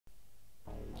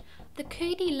The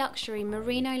Koodee luxury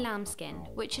merino lambskin,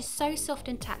 which is so soft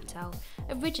and tactile,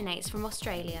 originates from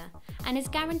Australia and is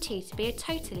guaranteed to be a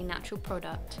totally natural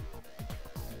product.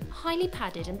 Highly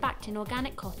padded and backed in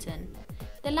organic cotton,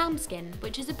 the lambskin,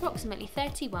 which is approximately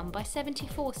 31 by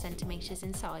 74 centimetres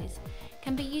in size,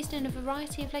 can be used in a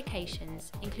variety of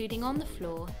locations, including on the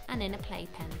floor and in a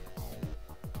playpen.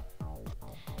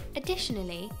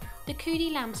 Additionally, the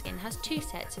Koodee Lambskin has 2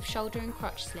 sets of shoulder and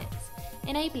crotch slits,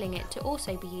 enabling it to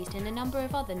also be used in a number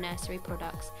of other nursery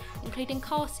products, including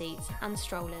car seats and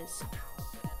strollers.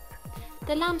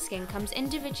 The lambskin comes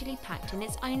individually packed in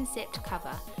its own zipped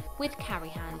cover with carry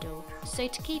handle, so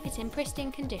to keep it in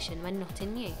pristine condition when not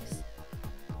in use.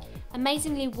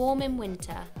 Amazingly warm in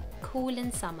winter, cool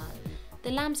in summer,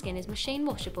 the lambskin is machine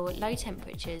washable at low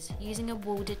temperatures using a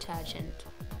wool detergent.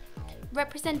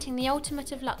 Representing the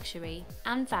ultimate of luxury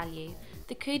and value,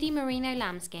 the Koodee Merino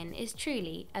Lambskin is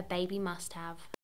truly a baby must-have.